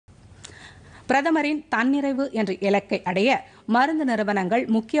பிரதமரின் தன்னிறைவு என்ற இலக்கை அடைய மருந்து நிறுவனங்கள்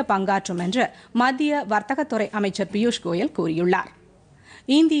முக்கிய பங்காற்றும் என்று மத்திய வர்த்தகத்துறை அமைச்சர் பியூஷ் கோயல் கூறியுள்ளார்.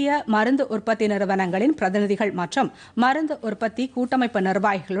 இந்திய மருந்து உற்பத்தி நிறுவனங்களின் பிரதிநிதிகள் மற்றும் மருந்து உற்பத்தி கூட்டமைப்பு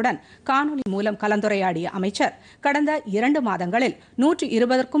நிர்வாகிகளுடன் காணொலி மூலம் கலந்துரையாடிய அமைச்சர், கடந்த 2 மாதங்களில்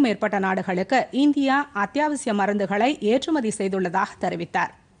 120க்கும் மேற்பட்ட நாடுகளுக்கு இந்தியா அத்தியாவசிய மருந்துகளை ஏற்றுமதி செய்துள்ளதாக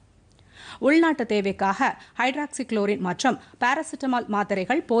தெரிவித்தார். உள்நாட்டு தேவைக்காக ஹைட்ராக்சிக்ளோரின் மற்றும் பாராசிட்டமால்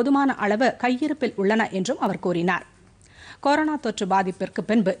மாத்திரைகள் போதுமான அளவு கையிருப்பில் உள்ளன என்றும் அவர் கூறினார். கொரோனா தொற்று பாதிப்பிற்கு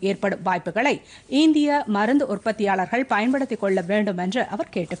பின்பு ஏற்படும் வாய்ப்புகளை இந்திய மருந்து உற்பத்தியாளர்கள் பயன்படுத்திக் கொள்ள வேண்டும் என்று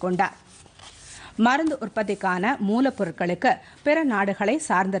அவர் கேட்டுக் கொண்டார். மருந்து உற்பத்திக்கான மூலப்பொருட்களுக்கு பிற நாடுகளை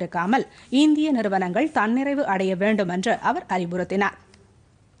சார்ந்திருக்காமல் இந்திய நிறுவனங்கள் தன்னிறைவு அடைய வேண்டும் என்று அவர் அறிவுறுத்தினார்.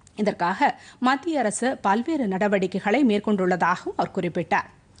 இதற்காக மத்திய அரசு பல்வேறு நடவடிக்கைகளை மேற்கொண்டுள்ளதாகவும் அவர் குறிப்பிட்டார்.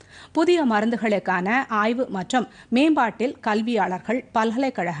 புதிய மருந்துகளுக்கான ஆய்வு மற்றும் மேம்பாட்டில் கல்வியாளர்கள்,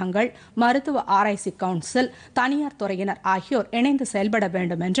 பல்கலைக்கழகங்கள், மருத்துவ ஆராய்ச்சி கவுன்சில், தனியார் துறையினர் ஆகியோர் இணைந்து செயல்பட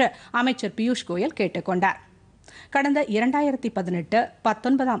வேண்டும் என்று அமைச்சர் பியூஷ் கோயல் கேட்டுக் கொண்டார். கடந்த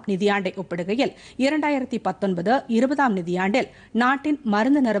 2018-19 நிதியாண்டை ஒப்பிடுகையில் 2019-20 நிதியாண்டில் நாட்டின்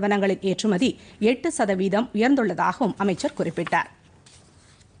மருந்து நிறுவனங்களின் ஏற்றுமதி 8% உயர்ந்துள்ளதாகவும் அமைச்சர் குறிப்பிட்டார்.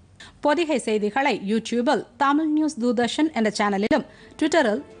 பொதிகை செய்திகளை யூடியூபில் TamilNews Doordarshan என்ற சேனலிலும்,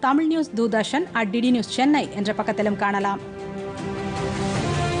 ட்விட்டரில் TamilNews Doordarshan @DDNews Chennai என்ற பக்கத்திலும் காணலாம்.